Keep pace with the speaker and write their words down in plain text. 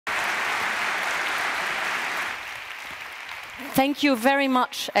Thank you very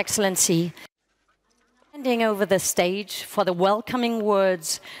much, Excellency. Handing over the stage for the welcoming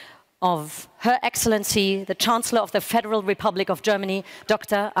words of Her Excellency, the Chancellor of the Federal Republic of Germany,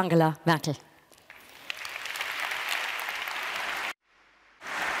 Dr. Angela Merkel.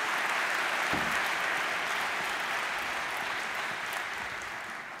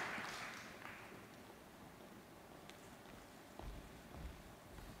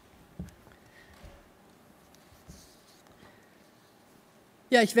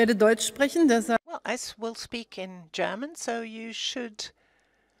 Ja, ich werde Deutsch sprechen, deshalb. Well, I will speak in German, so you should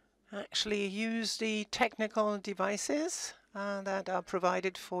actually use the technical devices that are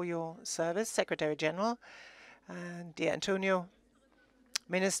provided for your service, Secretary General, dear Antonio,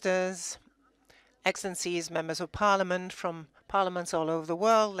 ministers, excellencies, members of parliament from parliaments all over the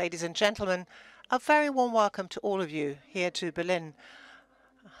world, ladies and gentlemen, a very warm welcome to all of you here to Berlin.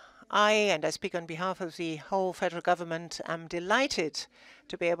 And I speak on behalf of the whole federal government, am delighted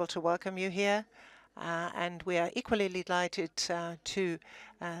to be able to welcome you here. And we are equally delighted to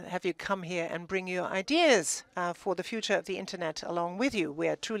have you come here and bring your ideas for the future of the Internet along with you. We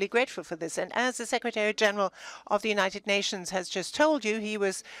are truly grateful for this. And as the Secretary General of the United Nations has just told you, he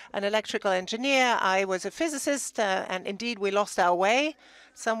was an electrical engineer, I was a physicist, and indeed we lost our way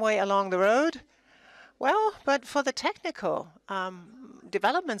some way along the road. Well, but for the technical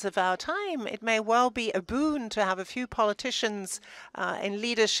developments of our time, it may well be a boon to have a few politicians in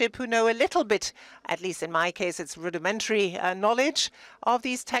leadership who know a little bit, at least in my case, it's rudimentary knowledge of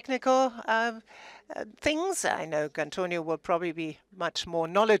these technical things. I know Antonio will probably be much more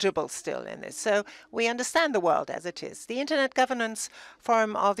knowledgeable still in this. So we understand the world as it is. The Internet Governance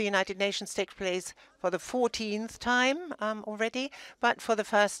Forum of the United Nations takes place for the 14th time already, but for the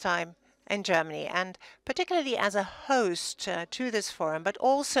first time in Germany, and particularly as a host to this forum, but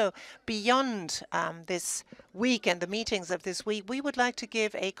also beyond this week and the meetings of this week, we would like to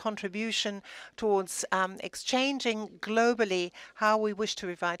give a contribution towards exchanging globally how we wish to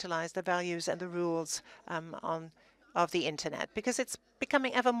revitalize the values and the rules of the Internet, because it's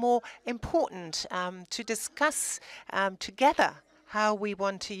becoming ever more important to discuss together how we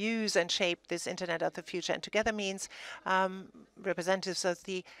want to use and shape this Internet of the future. And together means representatives of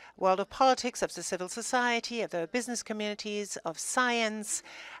the world of politics, of the civil society, of the business communities, of science,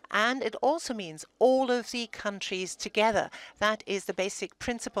 and it also means all of the countries together. That is the basic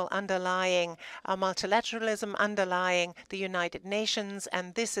principle underlying multilateralism, underlying the United Nations,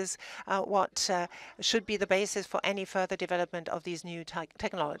 and this is what should be the basis for any further development of these new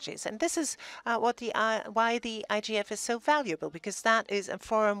technologies. And this is why the IGF is so valuable, because that is a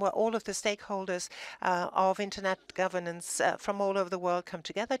forum where all of the stakeholders of Internet governance from all over the world come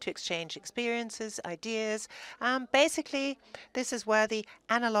together to exchange experiences, ideas. Basically, this is where the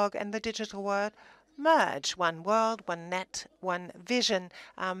analog and the digital world merge. One world, one net, one vision.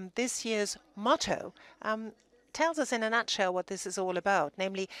 This year's motto tells us in a nutshell what this is all about,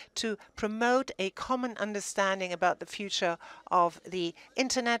 namely to promote a common understanding about the future of the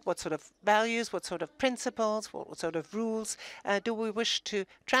Internet, what sort of values, what sort of principles, what sort of rules do we wish to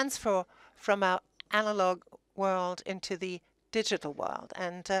transfer from our analog world into the digital world,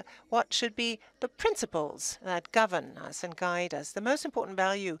 and what should be the principles that govern us and guide us. The most important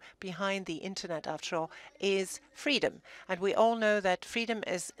value behind the Internet, after all, is freedom. And we all know that freedom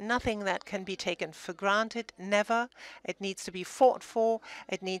is nothing that can be taken for granted, never. It needs to be fought for.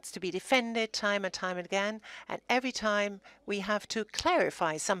 It needs to be defended time and time again. And every time we have to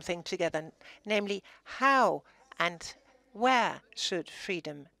clarify something together, namely how and where should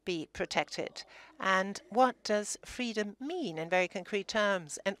freedom be protected? And what does freedom mean in very concrete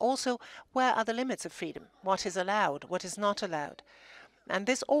terms? And also, where are the limits of freedom? What is allowed? What is not allowed? And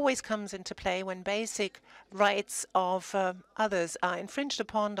this always comes into play when basic rights of others are infringed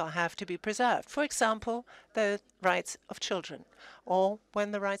upon or have to be preserved. For example, the rights of children, or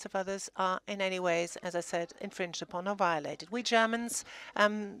when the rights of others are in any ways, as I said, infringed upon or violated. We Germans,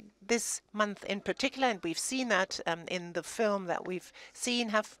 this month in particular, and we've seen that in the film that we've seen,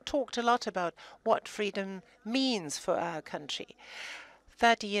 have talked a lot about what freedom means for our country.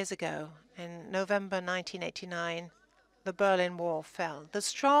 30 years ago, in November 1989, the Berlin Wall fell. The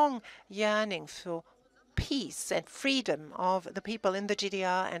strong yearning for peace and freedom of the people in the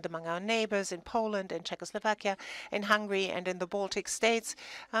GDR and among our neighbors in Poland, in Czechoslovakia, in Hungary, and in the Baltic states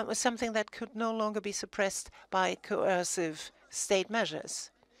was something that could no longer be suppressed by coercive state measures.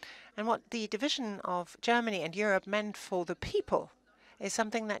 And what the division of Germany and Europe meant for the people is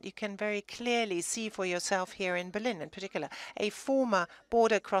something that you can very clearly see for yourself here in Berlin in particular. A former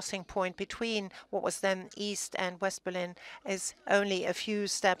border crossing point between what was then East and West Berlin is only a few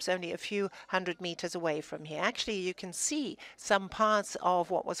steps, only a few hundred meters away from here. Actually, you can see some parts of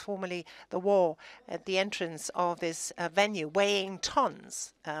what was formerly the wall at the entrance of this venue weighing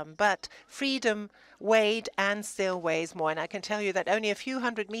tons. But freedom weighed and still weighs more. And I can tell you that only a few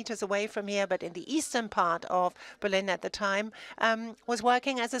hundred meters away from here, but in the eastern part of Berlin at the time, was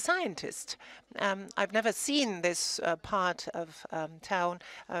working as a scientist. I've never seen this part of town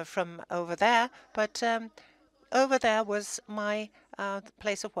from over there, but over there was my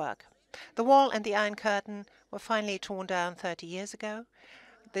place of work. The wall and the Iron Curtain were finally torn down 30 years ago.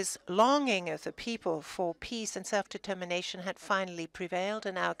 This longing of the people for peace and self-determination had finally prevailed,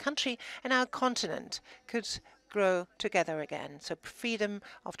 and our country and our continent could grow together again. So freedom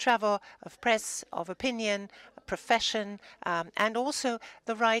of travel, of press, of opinion, profession, and also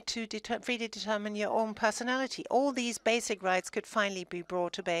the right to freely determine your own personality. All these basic rights could finally be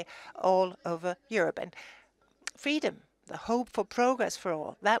brought to bear all over Europe. And freedom, the hope for progress for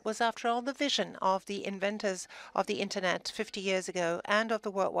all. That was, after all, the vision of the inventors of the Internet 50 years ago and of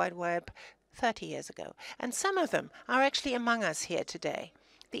the World Wide Web 30 years ago. And some of them are actually among us here today.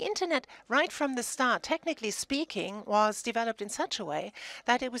 The Internet, right from the start, technically speaking, was developed in such a way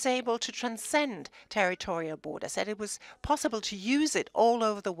that it was able to transcend territorial borders, that it was possible to use it all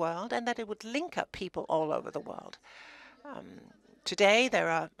over the world, and that it would link up people all over the world. Today, there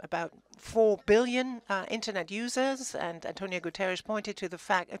are about 4 billion internet users, and Antonio Guterres pointed to the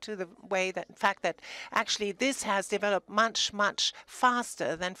fact that actually this has developed much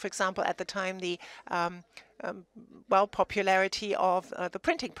faster than, for example, at the time the popularity of the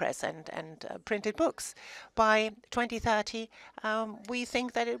printing press and printed books. By 2030, we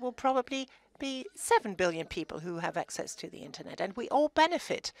think that it will probably be 7 billion people who have access to the internet, and we all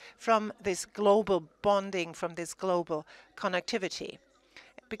benefit from this global bonding, from this global connectivity,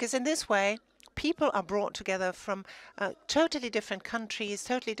 because in this way people are brought together from totally different countries,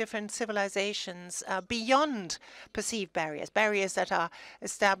 totally different civilizations, beyond perceived barriers that are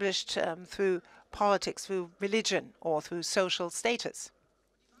established through politics, through religion, or through social status.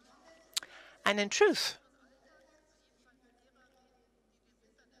 And in truth,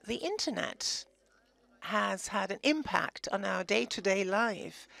 the internet has had an impact on our day-to-day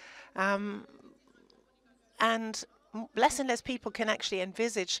life, and less and less people can actually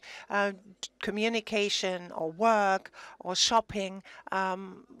envisage communication or work or shopping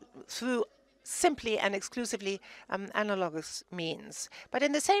through simply and exclusively analogous means. But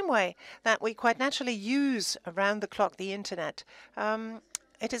in the same way that we quite naturally use around the clock the internet,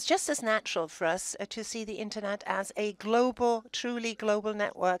 it is just as natural for us to see the internet as a global, truly global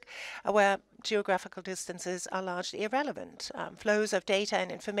network where geographical distances are largely irrelevant. Flows of data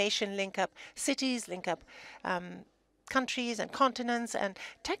and information link up cities, link up countries and continents, and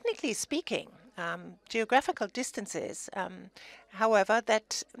technically speaking, geographical distances, however,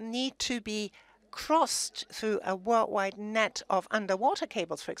 that need to be crossed through a worldwide net of underwater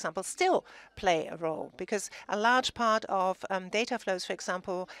cables, for example, still play a role, because a large part of data flows, for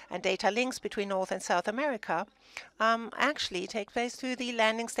example, and data links between North and South America actually take place through the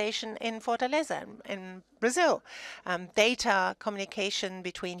landing station in Fortaleza in Brazil. Data communication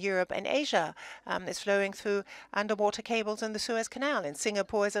between Europe and Asia is flowing through underwater cables in the Suez Canal. In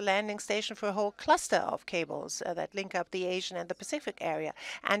Singapore is a landing station for a whole cluster of cables that link up the Asian and the Pacific area.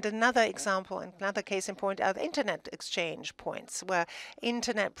 And another example, and another case in point, are the internet exchange points, where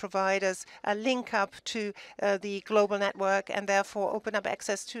internet providers link up to the global network and therefore open up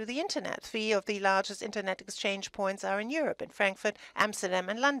access to the internet. 3 of the largest internet exchange points are in Europe, in Frankfurt, Amsterdam,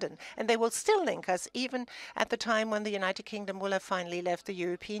 and London. And they will still link us even at the time when the United Kingdom will have finally left the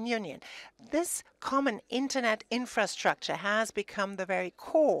European Union. This common internet infrastructure has become the very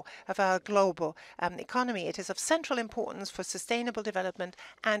core of our global economy. It is of central importance for sustainable development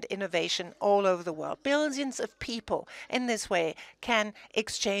and innovation all over the world. Billions of people in this way can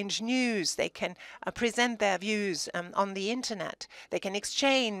exchange news. They can present their views on the internet. They can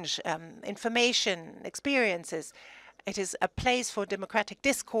exchange information, experiences. It is a place for democratic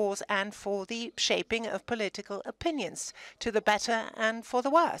discourse and for the shaping of political opinions, to the better and for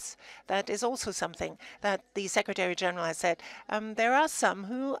the worse. That is also something that the Secretary General has said. There are some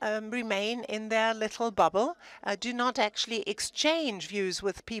who remain in their little bubble, do not actually exchange views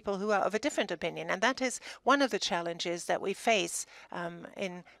with people who are of a different opinion. And that is one of the challenges that we face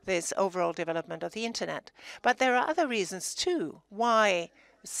in this overall development of the internet. But there are other reasons, too, why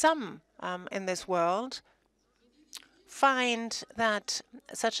some in this world find that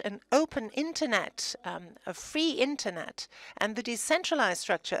such an open internet, a free internet, and the decentralized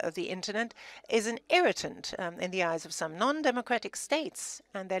structure of the internet is an irritant in the eyes of some non-democratic states,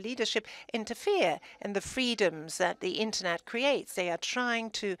 and their leadership interfere in the freedoms that the internet creates. They are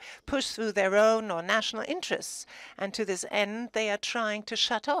trying to push through their own or national interests, and to this end, they are trying to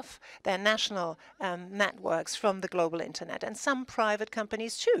shut off their national networks from the global internet. And some private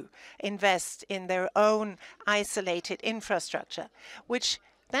companies, too, invest in their own isolated infrastructure, which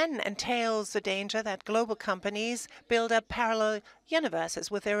then entails the danger that global companies build up parallel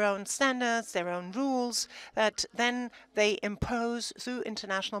universes with their own standards, their own rules, that then they impose through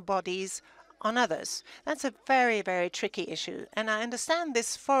international bodies on others. That's a very, very tricky issue. And I understand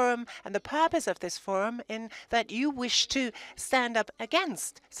this forum and the purpose of this forum in that you wish to stand up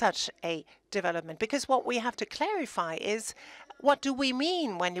against such a development. Because what we have to clarify is, what do we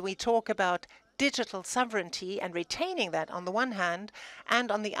mean when we talk about digital sovereignty and retaining that on the one hand,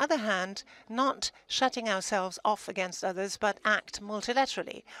 and on the other hand, not shutting ourselves off against others, but act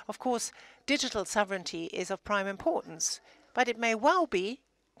multilaterally? Of course, digital sovereignty is of prime importance, but it may well be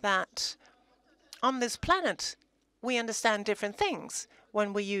that on this planet we understand different things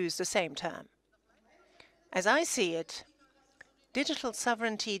when we use the same term. As I see it, digital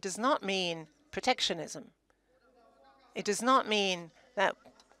sovereignty does not mean protectionism. It does not mean that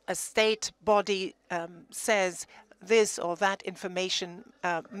a state body says this or that information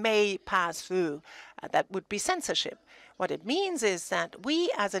may pass through. That would be censorship. What it means is that we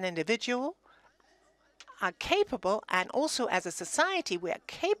as an individual are capable, and also as a society, we are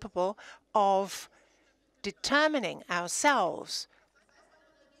capable of determining ourselves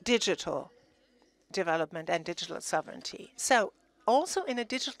digital development and digital sovereignty. So also in a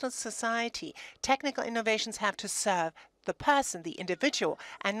digital society, technical innovations have to serve the person, the individual,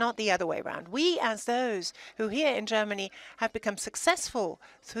 and not the other way around. We, as those who here in Germany have become successful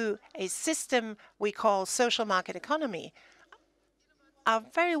through a system we call social market economy, are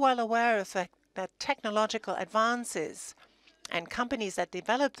very well aware of that technological advances and companies that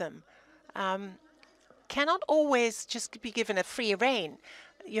develop them cannot always just be given a free rein.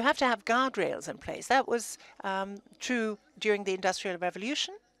 You have to have guardrails in place. That was true during the Industrial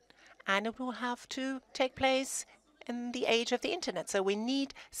Revolution, and it will have to take place in the age of the internet. So we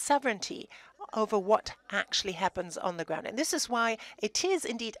need sovereignty over what actually happens on the ground. And this is why it is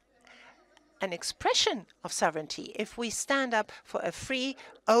indeed an expression of sovereignty if we stand up for a free,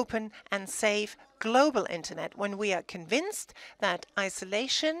 open, and safe global internet, when we are convinced that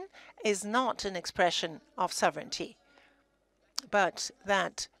isolation is not an expression of sovereignty, but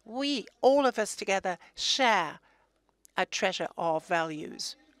that we, all of us together, share a treasure of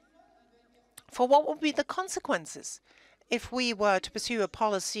values. For what would be the consequences if we were to pursue a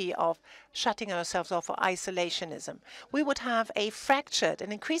policy of shutting ourselves off or isolationism? We would have a fractured,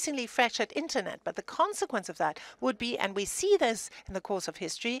 an increasingly fractured internet. But the consequence of that would be, and we see this in the course of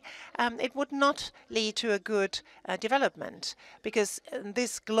history, it would not lead to a good development, because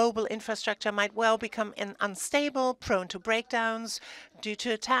this global infrastructure might well become unstable, prone to breakdowns due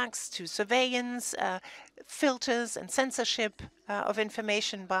to attacks, to surveillance, filters and censorship of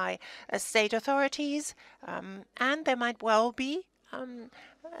information by state authorities, and there might well be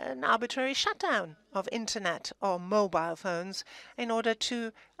an arbitrary shutdown of internet or mobile phones in order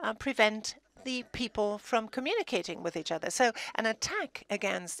to prevent the people from communicating with each other. So an attack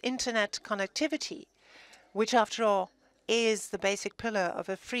against internet connectivity, which after all is the basic pillar of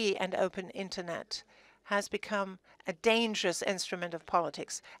a free and open internet, has become a dangerous instrument of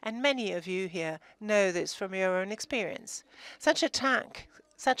politics. And many of you here know this from your own experience. Such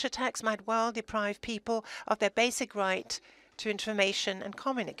attacks might well deprive people of their basic right to information and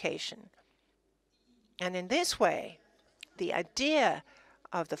communication. And in this way, the idea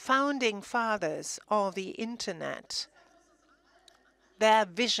of the founding fathers of the internet, their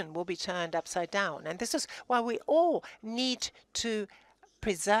vision will be turned upside down. And this is why we all need to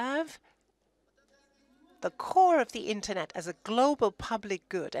preserve the core of the internet as a global public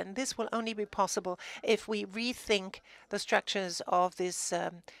good. And this will only be possible if we rethink the structures of this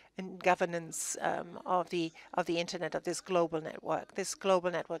governance of the internet, of this global network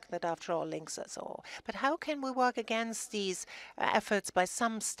that after all links us all. But how can we work against these efforts by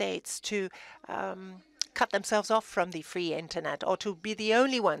some states to cut themselves off from the free internet, or to be the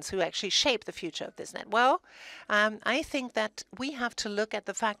only ones who actually shape the future of this net? Well, I think that we have to look at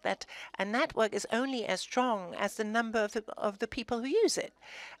the fact that a network is only as strong as the number of the people who use it.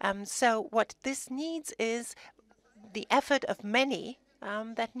 So what this needs is the effort of many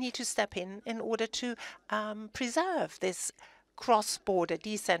that need to step in order to preserve this cross-border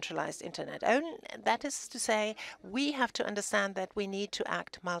decentralized internet. That is to say, we have to understand that we need to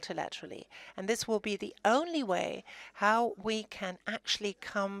act multilaterally. And this will be the only way how we can actually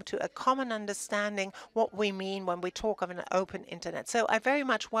come to a common understanding what we mean when we talk of an open internet. So I very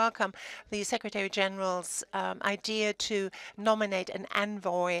much welcome the Secretary General's idea to nominate an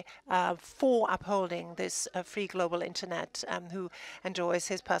envoy for upholding this free global internet who enjoys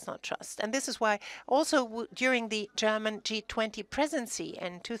his personal trust. And this is why also during the German G20 presidency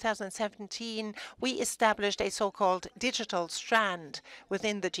in 2017, we established a so-called digital strand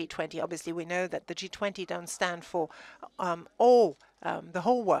within the G20. Obviously, we know that the G20 don't stand for the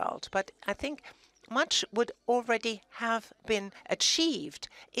whole world, but I think much would already have been achieved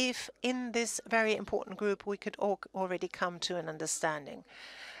if in this very important group we could already come to an understanding.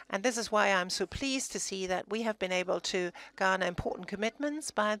 And this is why I'm so pleased to see that we have been able to garner important commitments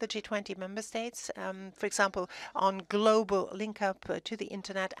by the G20 member states, for example, on global link-up to the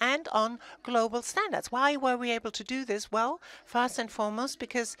internet and on global standards. Why were we able to do this? Well, first and foremost,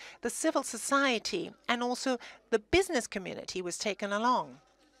 because the civil society and also the business community was taken along.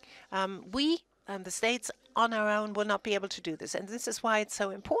 The states on our own will not be able to do this. And this is why it's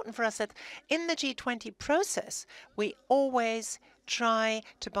so important for us that in the G20 process, we always try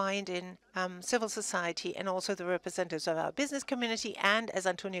to bind in civil society and also the representatives of our business community and, as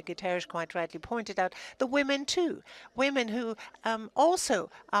Antonio Guterres quite rightly pointed out, the women too. Women who also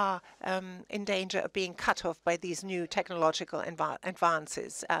are in danger of being cut off by these new technological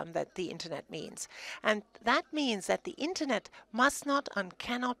advances that the internet means. And that means that the internet must not and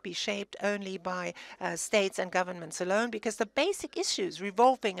cannot be shaped only by states and governments alone, because the basic issues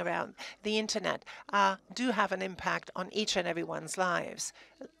revolving around the internet do have an impact on each and everyone's life.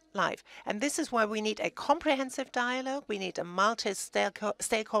 And this is why we need a comprehensive dialogue. We need a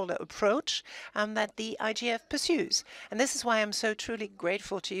multi-stakeholder approach that the IGF pursues. And this is why I'm so truly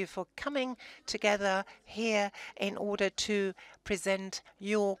grateful to you for coming together here in order to present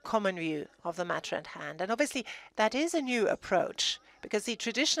your common view of the matter at hand. And obviously, that is a new approach, because the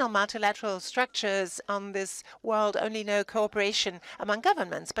traditional multilateral structures on this world only know cooperation among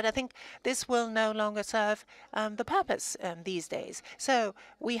governments. But I think this will no longer serve the purpose these days. So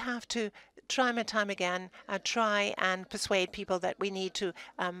we have to time and time again try and persuade people that we need to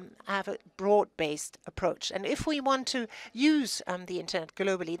have a broad-based approach. And if we want to use the internet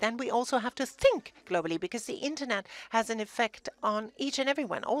globally, then we also have to think globally, because the internet has an effect on each and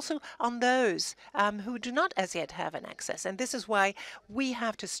everyone, also on those who do not as yet have an access. And this is why we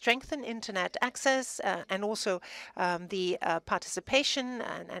have to strengthen internet access and also the participation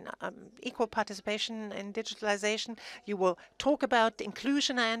and equal participation in digitalization. You will talk about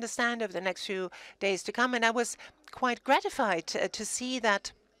inclusion, I understand, over the next few days to come. And I was quite gratified to see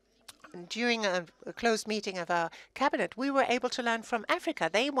that during a closed meeting of our cabinet, we were able to learn from Africa.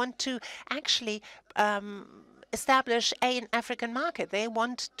 They want to actually establish an African market. They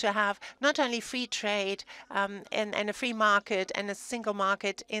want to have not only free trade and a free market and a single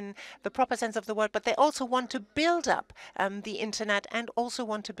market in the proper sense of the word, but they also want to build up the internet and also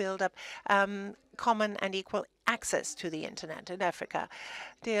want to build up common and equal access to the internet in Africa.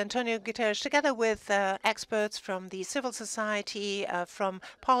 Dear Antonio Guterres, together with experts from the civil society, from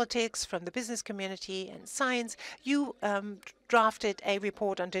politics, from the business community and science, you drafted a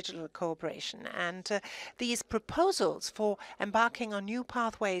report on digital cooperation. And these proposals for embarking on new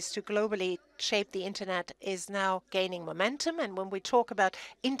pathways to globally shape the internet is now gaining momentum. And when we talk about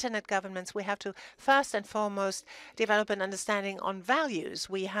internet governments, we have to first and foremost develop an understanding on values.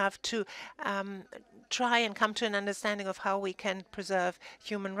 We have to try and come to an understanding of how we can preserve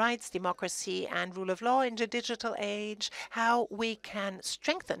human rights, democracy, and rule of law in the digital age, how we can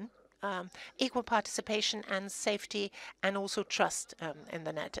strengthen equal participation and safety and also trust in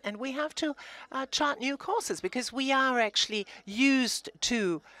the net. And we have to chart new courses, because we are actually used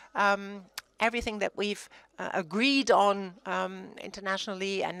to everything that we've agreed on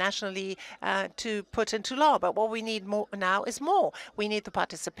internationally and nationally to put into law. But what we need more now is more. We need the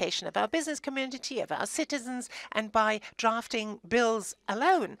participation of our business community, of our citizens, and by drafting bills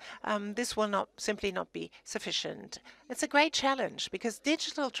alone, this will simply not be sufficient. It's a great challenge, because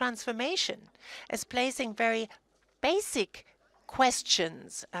digital transformation is placing very basic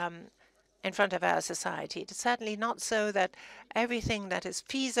questions in front of our society. It's certainly not so that everything that is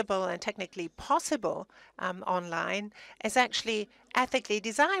feasible and technically possible online is actually ethically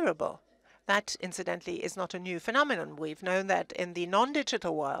desirable. That, incidentally, is not a new phenomenon. We've known that in the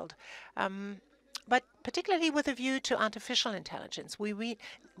non-digital world. But particularly with a view to artificial intelligence, we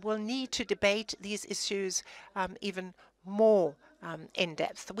will need to debate these issues even more in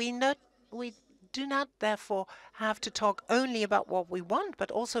depth. We do not, therefore, have to talk only about what we want,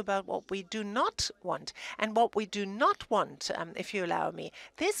 but also about what we do not want. And what we do not want, if you allow me,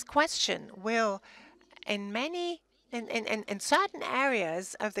 this question will, in certain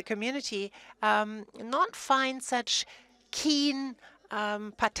areas of the community, not find such keen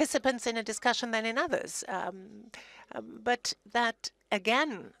participants in a discussion than in others. But that,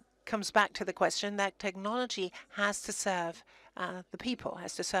 again, comes back to the question that technology has to serve the people,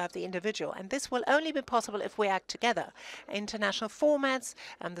 has to serve the individual. And this will only be possible if we act together. International formats,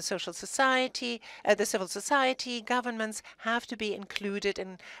 the civil society, governments have to be included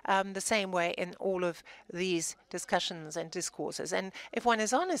in the same way in all of these discussions and discourses. And if one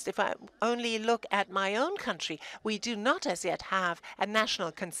is honest, if I only look at my own country, we do not as yet have a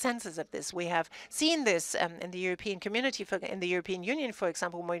national consensus of this. We have seen this in the European community, in the European Union, for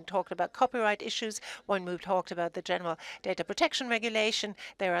example, when we talked about copyright issues, when we talked about the general data protection regulation.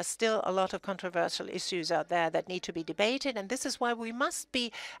 There are still a lot of controversial issues out there that need to be debated, and this is why we must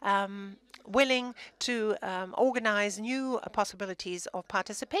be willing to organize new possibilities of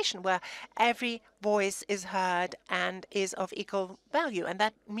participation where every voice is heard and is of equal value. And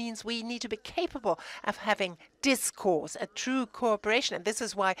that means we need to be capable of having discourse, a true cooperation. And this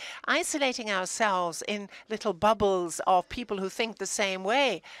is why isolating ourselves in little bubbles of people who think the same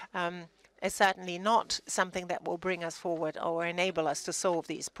way is certainly not something that will bring us forward or enable us to solve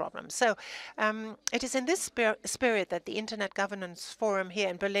these problems. So it is in this spirit that the Internet Governance Forum here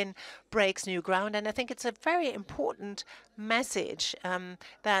in Berlin breaks new ground. And I think it's a very important message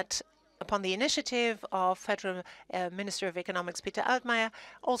that upon the initiative of Federal Minister of Economics Peter Altmaier,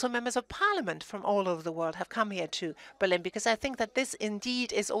 also members of parliament from all over the world have come here to Berlin, because I think that this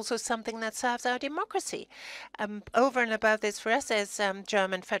indeed is also something that serves our democracy. Over and above this, for us as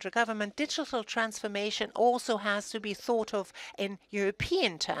German federal government, digital transformation also has to be thought of in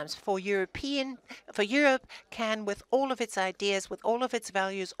European terms. For Europe can, with all of its ideas, with all of its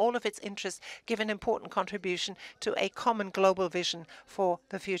values, all of its interests, give an important contribution to a common global vision for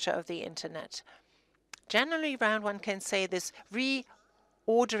the future of the Internet. Generally, round one can say this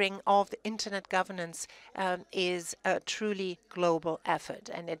reordering of the Internet governance is a truly global effort,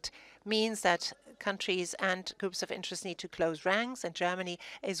 and it means that countries and groups of interest need to close ranks, and Germany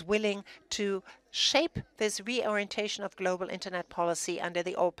is willing to shape this reorientation of global Internet policy under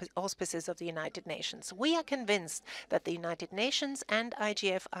the auspices of the United Nations. We are convinced that the United Nations and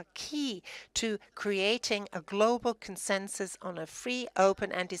IGF are key to creating a global consensus on a free,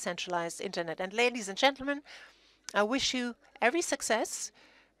 open, and decentralized Internet. And ladies and gentlemen, I wish you every success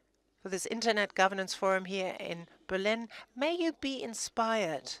for this Internet Governance Forum here in Berlin. May you be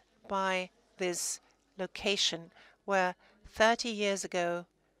inspired by this location where 30 years ago,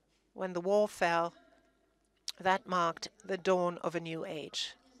 when the wall fell, that marked the dawn of a new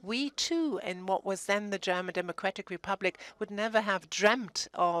age. We too, in what was then the German Democratic Republic, would never have dreamt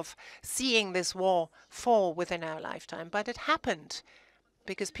of seeing this wall fall within our lifetime. But it happened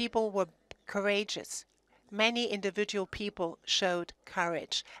because people were courageous. Many individual people showed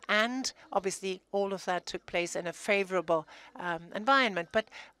courage. And obviously, all of that took place in a favorable environment. But,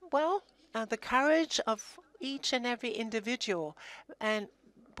 well, the courage of each and every individual, and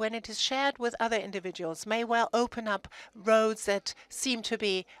when it is shared with other individuals, may well open up roads that seem to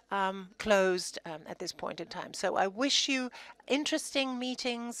be closed at this point in time. So I wish you interesting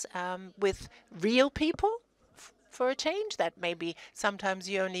meetings with real people for a change. That maybe sometimes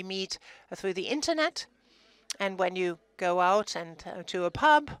you only meet through the internet. And when you go out and to a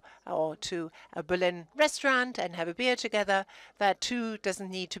pub or to a Berlin restaurant and have a beer together, that too doesn't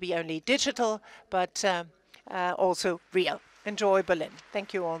need to be only digital, but also real. Enjoy Berlin.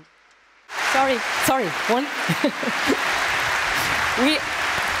 Thank you all. Sorry. One. we